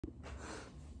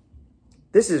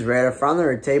This is Rada from the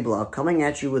Red Table coming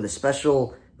at you with a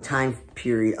special time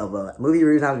period of a movie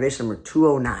review observation number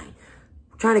 209.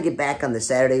 I'm trying to get back on the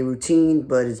Saturday routine,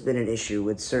 but it's been an issue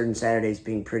with certain Saturdays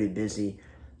being pretty busy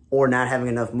or not having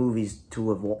enough movies to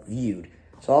have viewed.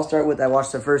 So I'll start with, I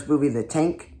watched the first movie, The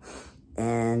Tank,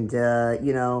 and,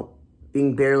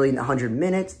 being barely 100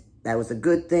 minutes, that was a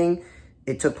good thing.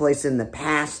 It took place in the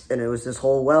past, and it was this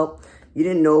whole, well, you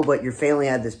didn't know, but your family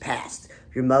had this past.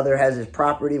 Your mother has this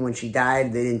property. When she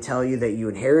died, they didn't tell you that you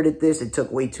inherited this. It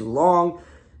took way too long.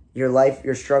 Your life,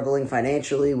 you're struggling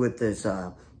financially with this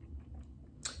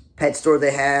pet store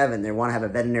they have, and they want to have a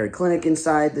veterinary clinic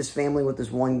inside this family with this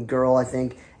one girl, I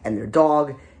think, and their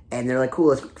dog. And they're like, cool,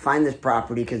 let's find this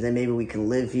property because then maybe we can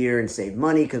live here and save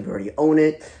money because we already own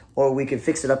it, or we can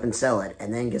fix it up and sell it.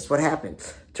 And then guess what happened?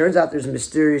 Turns out there's a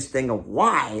mysterious thing of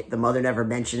why the mother never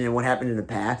mentioned it and what happened in the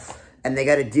past. And they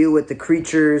got to deal with the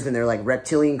creatures, and they're like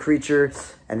reptilian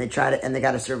creatures, and they got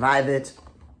to survive it.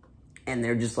 And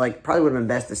they're just like, probably would have been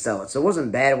best to sell it. So it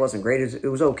wasn't bad, it wasn't great, it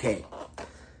was okay.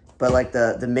 But like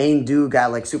the main dude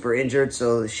got like super injured,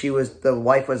 so the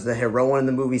wife was the heroine in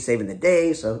the movie, saving the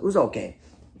day, so it was okay.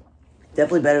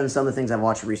 Definitely better than some of the things I've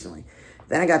watched recently.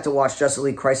 Then I got to watch Justice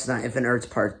League Crisis on Infinite Earths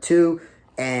Part 2,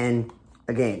 and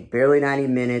again, barely 90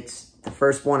 minutes. The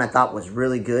first one I thought was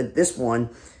really good. This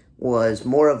one was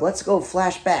more of, let's go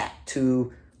flashback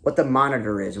to what the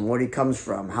Monitor is and where he comes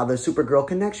from, how the Supergirl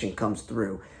connection comes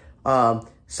through.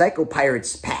 Psycho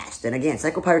Pirate's past. And again,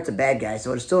 Psycho Pirate's a bad guy,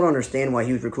 so I still don't understand why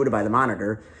he was recruited by the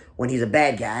Monitor when he's a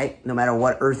bad guy, no matter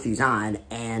what Earth he's on.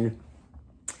 And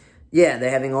yeah,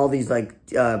 they're having all these like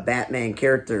Batman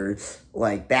characters,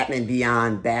 like Batman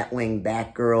Beyond, Batwing,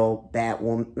 Batgirl,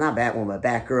 Batwoman, not Batwoman, but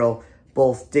Batgirl,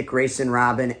 both Dick Grayson,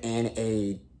 Robin, and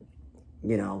a,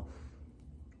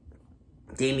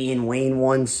 Damian Wayne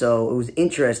one. So it was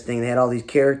interesting. They had all these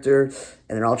characters,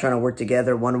 and they're all trying to work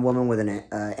together. Wonder Woman with an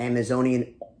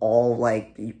Amazonian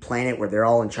planet where they're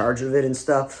all in charge of it and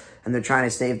stuff, and they're trying to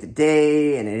save the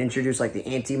day, and it introduced like the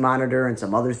Anti-Monitor and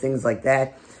some other things like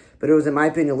that. But it was, in my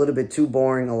opinion, a little bit too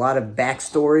boring. A lot of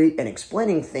backstory and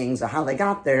explaining things of how they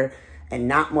got there, and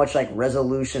not much like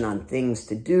resolution on things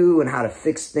to do and how to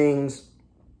fix things.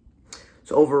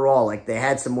 So overall, like, they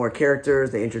had some more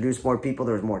characters, they introduced more people,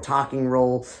 there was more talking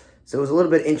role. So it was a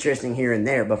little bit interesting here and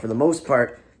there, but for the most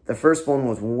part, the first one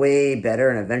was way better,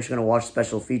 and I'm eventually going to watch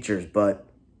special features, but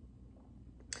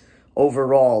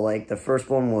overall, like, the first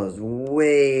one was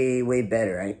way, way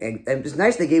better. It was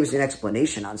nice they gave us an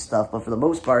explanation on stuff, but for the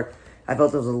most part, I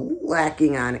felt it was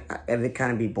lacking on it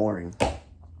kind of be boring.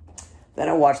 Then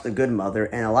I watched The Good Mother,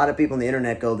 and a lot of people on the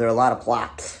internet go, there are a lot of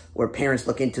plots where parents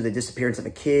look into the disappearance of a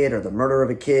kid or the murder of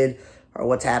a kid or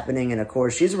what's happening. And of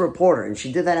course, she's a reporter, and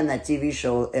she did that in that TV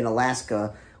show in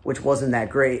Alaska, which wasn't that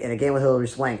great. And again, with Hilary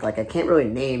Swank, like, I can't really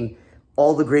name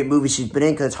all the great movies she's been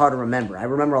in because it's hard to remember. I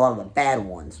remember a lot of the bad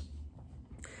ones.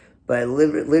 But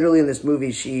literally in this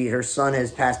movie, her son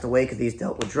has passed away because he's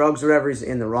dealt with drugs or whatever. He's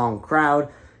in the wrong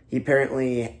crowd. He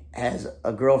apparently has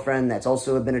a girlfriend that's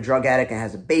also been a drug addict and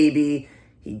has a baby.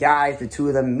 He dies. The two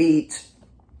of them meet,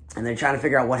 and they're trying to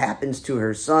figure out what happens to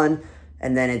her son.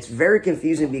 And then it's very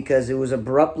confusing because it was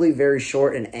abruptly very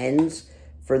short and ends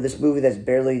for this movie that's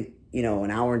barely,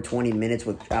 an hour and 20 minutes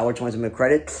with hour 20 minute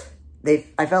credits.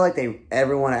 I felt like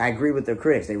I agree with the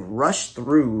critics. They rushed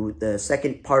through the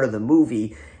second part of the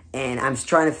movie, and I'm just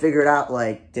trying to figure it out,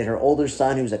 like, did her older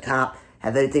son, who's a cop,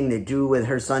 have anything to do with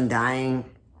her son dying?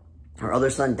 Her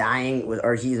other son dying,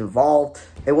 or he's involved?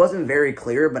 It wasn't very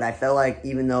clear, but I felt like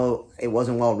even though it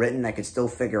wasn't well written, I could still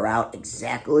figure out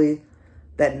exactly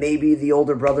that maybe the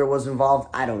older brother was involved.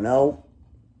 I don't know.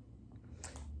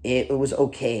 It was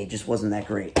okay. It just wasn't that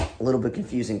great. A little bit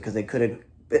confusing because they could have...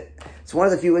 It's one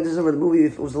of the few instances where the movie,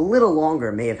 if it was a little longer,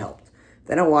 it may have helped.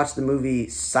 Then I watched the movie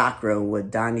Sakura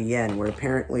with Donnie Yen, where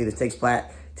apparently this takes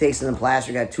in the past.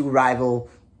 You got two rival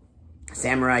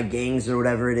samurai gangs or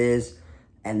whatever it is,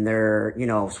 and they're,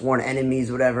 sworn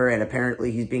enemies, whatever, and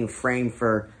apparently he's being framed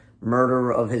for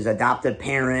murder of his adopted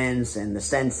parents and the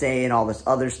sensei and all this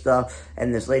other stuff,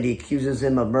 and this lady accuses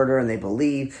him of murder, and they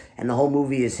believe, and the whole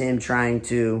movie is him trying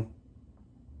to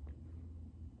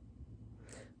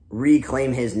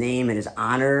reclaim his name and his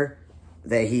honor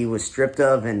that he was stripped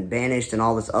of and banished and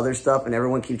all this other stuff, and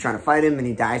everyone keeps trying to fight him, and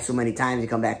he dies so many times he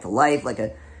come back to life.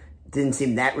 Didn't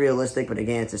seem that realistic, but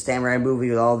again, it's a samurai movie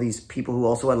with all these people who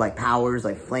also had, like, powers,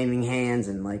 like flaming hands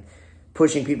and, like,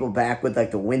 pushing people back with,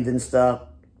 like, the wind and stuff.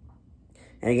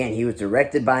 And again, he was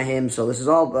directed by him, so this is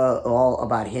all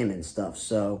about him and stuff.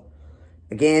 So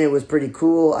again, it was pretty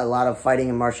cool. A lot of fighting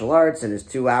and martial arts, and it's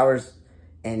 2 hours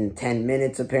and 10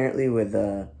 minutes apparently with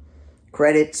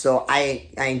credit. So I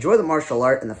enjoy the martial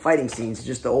art and the fighting scenes.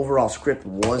 Just the overall script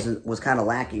was kind of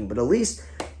lacking. But at least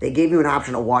they gave you an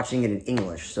option of watching it in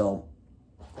English. So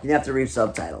you didn't have to read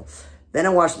subtitles. Then I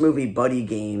watched the movie Buddy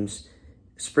Games,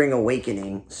 Spring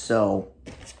Awakening. So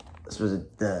this was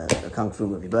the Kung Fu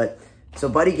movie. So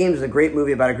Buddy Games is a great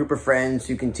movie about a group of friends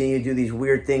who continue to do these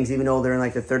weird things even though they're in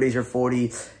like their 30s or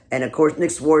 40s. And of course,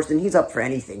 Nick Swardson, he's up for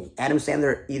anything. Adam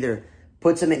Sandler either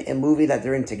puts him in a movie that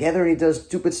they're in together and he does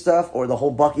stupid stuff, or the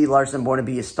whole Bucky Larson Born to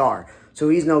Be a Star. So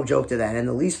he's no joke to that. And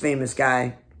the least famous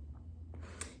guy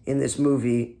in this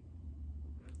movie,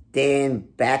 Dan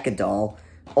Bachadal,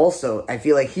 also, I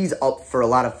feel like he's up for a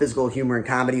lot of physical humor and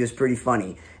comedy. It was pretty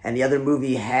funny. And the other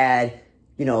movie had,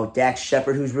 you know, Dax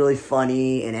Shepard, who's really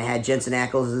funny, and it had Jensen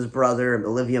Ackles as his brother, and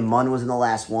Olivia Munn was in the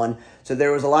last one. So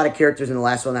there was a lot of characters in the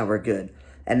last one that were good.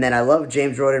 And then I love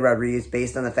James Rode Rodriguez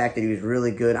based on the fact that he was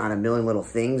really good on A Million Little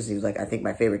Things. He was, like, I think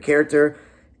my favorite character.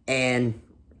 And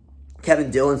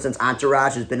Kevin Dillon, since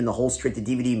Entourage has been in the whole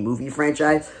straight-to-DVD movie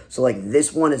franchise. So, like,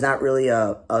 this one is not really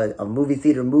a movie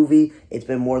theater movie. It's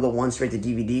been more the one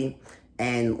straight-to-DVD.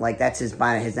 And, like, that's his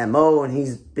MO. And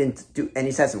he's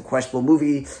had some questionable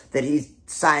movies that he's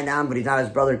signed on, but he's not his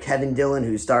brother, Kevin Dillon,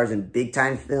 who stars in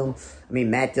big-time film.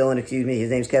 Matt Dillon, excuse me. His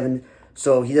name's Kevin.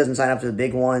 So he doesn't sign up to the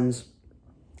big ones.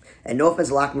 And no offense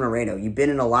to Lachlan Moreno. You've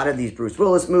been in a lot of these Bruce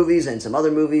Willis movies and some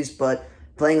other movies, but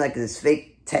playing, like, this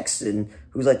fake Texan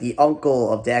who's like the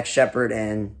uncle of Dax Shepard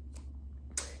and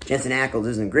Jensen Ackles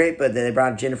isn't great, but they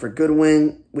brought Jennifer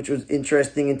Goodwin, which was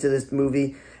interesting, into this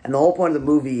movie. And the whole point of the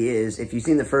movie is, if you've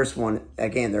seen the first one,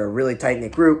 again, they're a really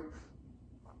tight-knit group.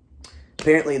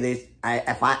 Apparently, if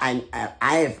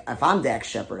I'm Dax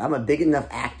Shepard, I'm a big enough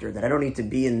actor that I don't need to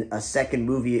be in a second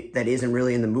movie that isn't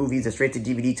really in the movies, a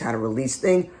straight-to-DVD kind of release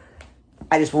thing.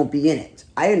 I just won't be in it.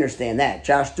 I understand that.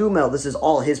 Josh Duhamel, this is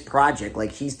all his project.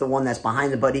 Like, he's the one that's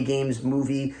behind the Buddy Games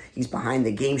movie. He's behind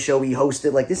the game show he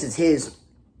hosted. Like, this is his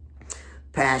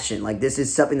passion. Like, this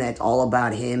is something that's all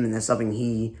about him, and that's something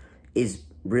he is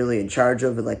really in charge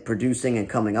of, like, producing and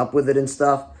coming up with it and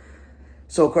stuff.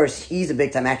 So, of course, he's a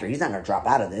big-time actor. He's not going to drop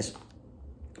out of this.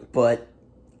 But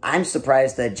I'm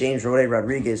surprised that James Rode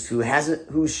Rodriguez,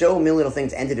 whose show Million Little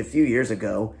Things ended a few years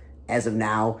ago, as of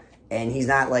now, and he's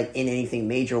not, like, in anything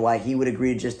major, why he would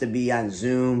agree just to be on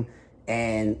Zoom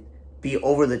and be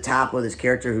over the top with his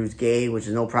character who's gay, which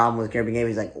is no problem with his character being gay.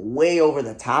 He's, like, way over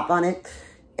the top on it.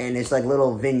 And it's, like,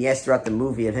 little vignettes throughout the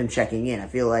movie of him checking in. I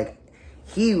feel like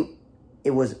it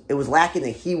was lacking that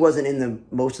he wasn't in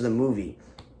most of the movie.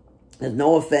 There's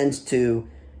no offense to,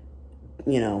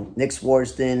 you know, Nick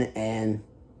Swardson and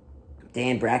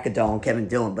Dan Bachadal and Kevin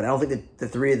Dillon, but I don't think that the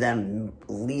three of them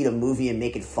lead a movie and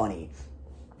make it funny.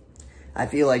 I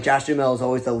feel like Josh Duhamel is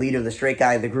always the leader, the straight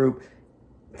guy of the group,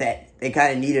 that they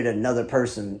kind of needed another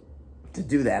person to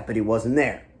do that, but he wasn't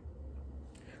there.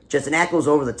 Jensen Ackles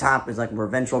over the top is like a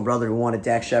revengeful brother who wanted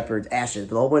Dax Shepard's ashes.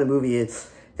 But the whole point of the movie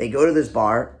is they go to this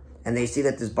bar, and they see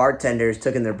that this bartender has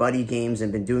taken their Buddy Games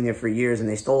and been doing it for years, and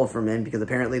they stole it from him because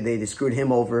apparently they screwed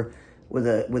him over with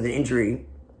an injury.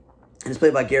 And it's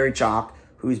played by Gary Chalk,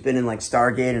 who's been in like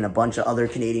Stargate and a bunch of other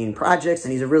Canadian projects,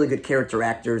 and he's a really good character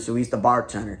actor, so he's the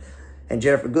bartender. And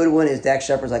Jennifer Goodwin is Dax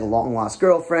Shepard's like a long-lost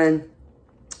girlfriend.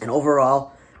 And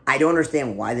overall, I don't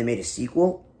understand why they made a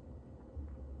sequel.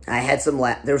 I had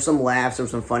there were some laughs, there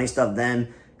was some funny stuff,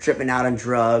 them tripping out on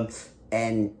drugs,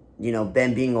 and, you know,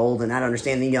 Ben being old and not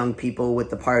understanding young people with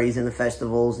the parties and the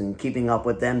festivals and keeping up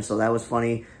with them, so that was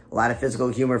funny. A lot of physical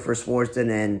humor for Swardson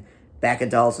and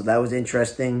Bachadal, so that was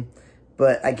interesting.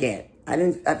 But again, I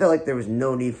felt like there was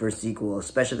no need for a sequel,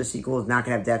 especially the sequel is not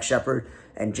going to have Dax Shepard,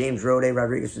 and James Rode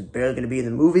Rodriguez was barely going to be in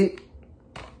the movie.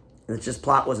 And it's just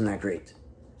plot wasn't that great.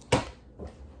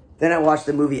 Then I watched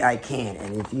the movie I Can,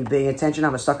 and if you're paying attention,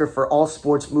 I'm a sucker for all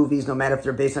sports movies, no matter if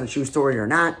they're based on a true story or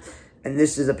not. And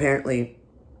this is apparently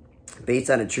based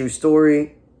on a true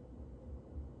story.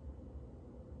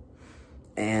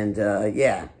 And,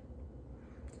 yeah.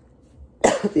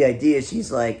 The idea is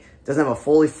she's like, doesn't have a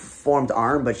fully formed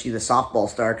arm, but she's a softball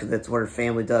star because that's what her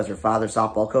family does. Her father's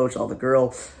softball coach, all the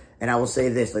girls. And I will say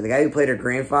this, like the guy who played her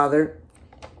grandfather,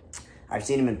 I've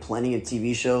seen him in plenty of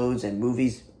TV shows and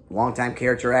movies. Longtime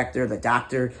character actor, the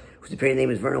doctor, whose apparent name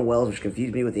is Vernon Wells, which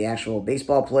confused me with the actual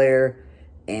baseball player.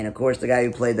 And, of course, the guy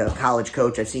who played the college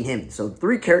coach, I've seen him. So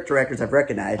 3 character actors I've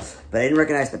recognized, but I didn't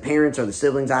recognize the parents or the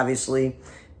siblings, obviously.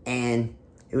 And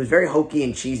it was very hokey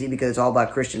and cheesy because it's all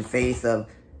about Christian faith. Of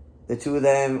the two of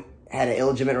them had an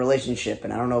illegitimate relationship,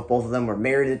 and I don't know if both of them were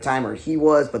married at the time or he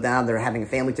was, but now they're having a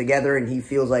family together, and he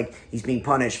feels like he's being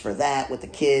punished for that with the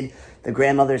kid. The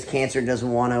grandmother's cancer and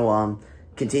doesn't want to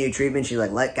continue treatment. She's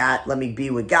like, let me be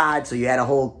with God. So you had a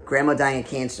whole grandma dying of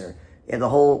cancer. You have the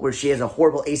whole where she has a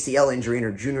horrible ACL injury in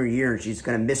her junior year and she's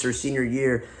going to miss her senior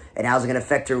year, and how's it going to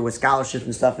affect her with scholarships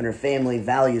and stuff and her family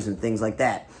values and things like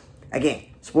that. Again,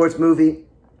 sports movie,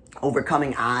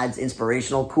 overcoming odds,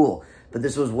 inspirational, cool. But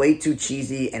this was way too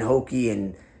cheesy and hokey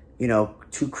and, you know,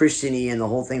 too Christian-y, and the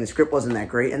whole thing. The script wasn't that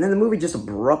great. And then the movie just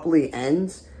abruptly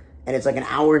ends, and it's like an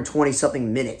hour and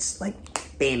 20-something minutes.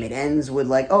 Like, bam, it ends with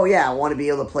like, oh yeah, I want to be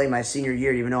able to play my senior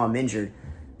year even though I'm injured.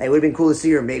 It would have been cool to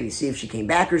see her, maybe see if she came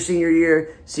back her senior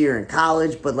year, see her in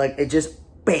college, but like, it just,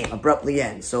 bam, abruptly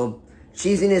ends. So,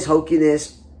 cheesiness,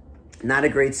 hokiness, not a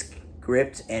great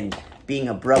script, and being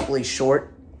abruptly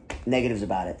short, negatives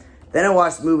about it. Then I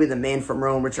watched the movie The Man from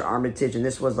Rome, Richard Armitage, and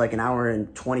this was like an hour and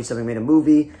 20-something minute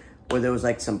movie where there was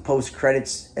like some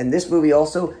post-credits. And this movie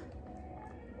also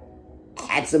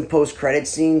had some post-credit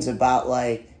scenes about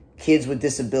like kids with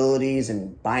disabilities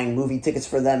and buying movie tickets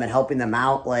for them and helping them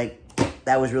out. Like,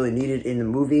 that was really needed in the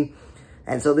movie.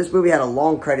 And so this movie had a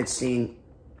long credit scene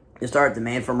to start The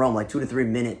Man from Rome, like 2 to 3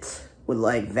 minutes with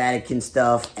like Vatican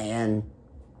stuff. And,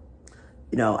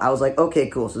 you know, I was like, okay,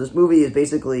 cool. So this movie is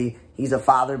basically, he's a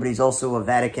father, but he's also a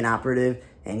Vatican operative,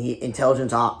 and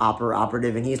intelligence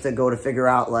operative, and he has to go to figure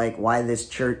out like why this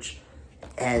church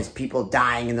has people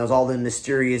dying, and there's all the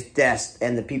mysterious deaths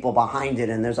and the people behind it,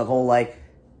 and there's a whole like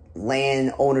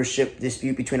land ownership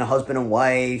dispute between a husband and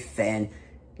wife, and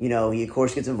you know, he of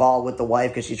course gets involved with the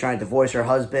wife because she's trying to divorce her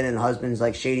husband, and the husband's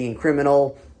like shady and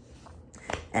criminal,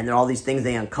 and there are all these things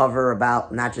they uncover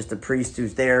about not just the priest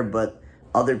who's there, but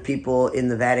other people in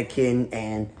the Vatican.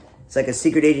 And it's like a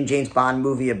secret agent James Bond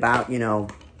movie about, you know,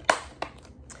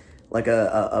 like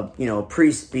a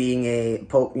priest being a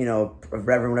pope, you know, a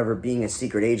reverend, whatever, being a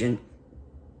secret agent.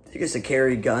 He gets to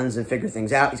carry guns and figure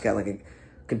things out. He's got like a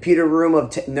computer room of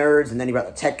nerds, and then he brought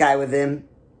the tech guy with him.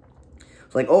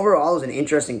 So like overall, it was an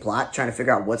interesting plot, trying to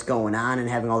figure out what's going on and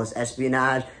having all this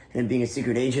espionage and being a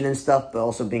secret agent and stuff, but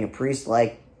also being a priest.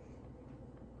 Like,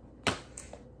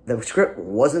 the script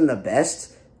wasn't the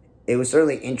best. It was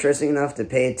certainly interesting enough to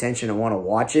pay attention and want to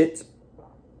watch it.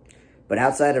 But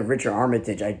outside of Richard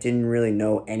Armitage, I didn't really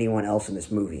know anyone else in this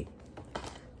movie.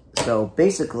 So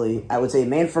basically, I would say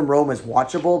Man from Rome is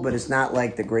watchable, but it's not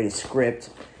like the greatest script.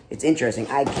 It's interesting.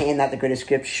 Not the greatest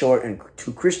script, short and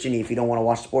too Christian-y if you don't want to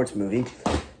watch a sports movie.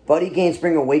 Buddy Game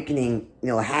Spring Awakening, you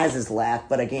know, has his laugh,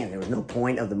 but again, there was no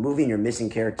point of the movie and you're missing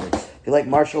characters. If you like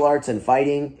martial arts and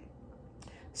fighting,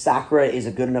 Sakura is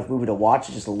a good enough movie to watch.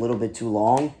 It's just a little bit too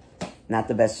long. Not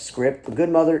the best script. The Good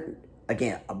Mother,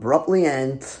 again, abruptly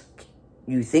ends.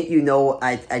 You think you know,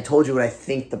 I told you what I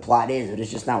think the plot is, but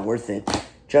it's just not worth it.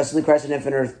 Justice League Crisis on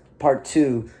Infinite Earth Part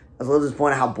 2, I was a little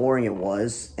disappointed how boring it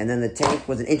was. And then The Tank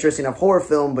was an interesting enough horror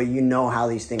film, but you know how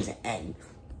these things end.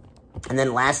 And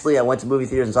then lastly, I went to movie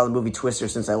theaters and saw the movie Twister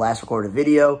since I last recorded a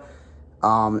video.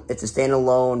 It's a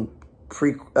standalone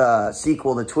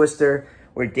sequel to Twister,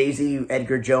 where Daisy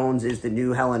Edgar Jones is the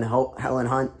new Helen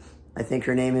Hunt, I think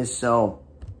her name is. So,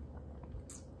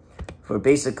 for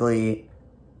basically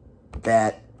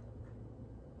that,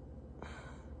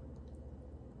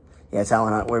 yeah, it's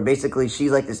Helen Hunt, where basically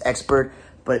she's like this expert,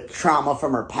 but trauma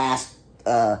from her past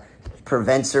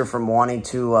prevents her from wanting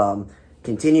to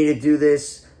continue to do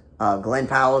this. Glenn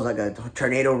Powell's like a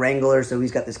tornado wrangler, so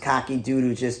he's got this cocky dude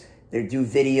who just, they do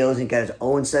videos and got his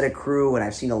own set of crew, and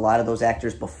I've seen a lot of those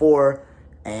actors before.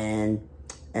 And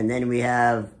then we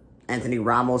have Anthony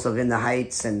Ramos of In the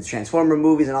Heights and Transformer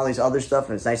movies and all these other stuff,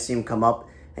 and it's nice to see him come up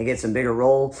and get some bigger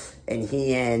role. And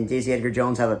he and Daisy Edgar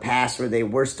Jones have a past where they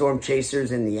were storm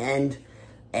chasers in the end,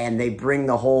 and they bring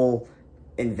the whole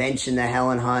invention that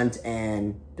Helen Hunt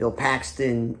and Bill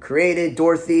Paxton created,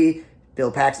 Dorothy,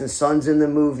 Bill Paxton's son's in the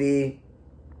movie.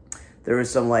 There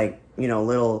was some, like, you know,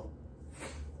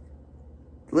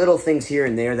 little things here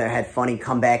and there that had funny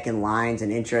comeback in lines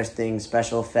and interesting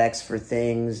special effects for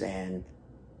things. And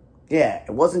yeah,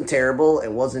 it wasn't terrible.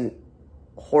 It wasn't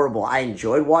horrible. I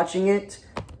enjoyed watching it,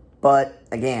 but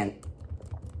again,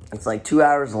 it's like 2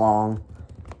 hours long.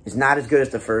 It's not as good as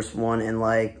the first one. And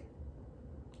like,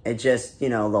 it just, you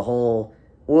know, the whole,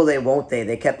 will they, won't they?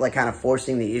 They kept like kind of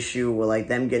forcing the issue with like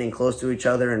them getting close to each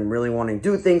other and really wanting to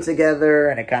do things together.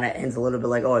 And it kind of ends a little bit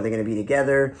like, oh, are they going to be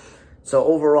together? So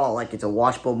overall, like, it's a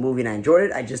watchable movie and I enjoyed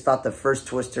it. I just thought the first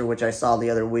Twister, which I saw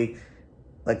the other week,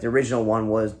 like the original one,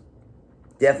 was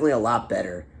definitely a lot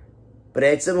better. But it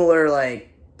had similar,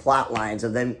 like, plot lines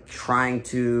of them trying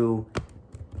to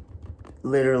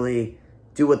literally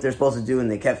do what they're supposed to do,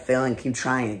 and they kept failing, keep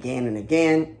trying again and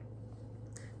again.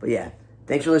 But yeah,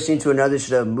 thanks for listening to another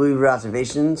show of Movie Review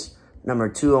Observations, number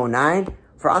 209.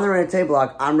 For On the Red Table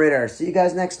Block, I'm Radar. See you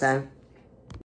guys next time.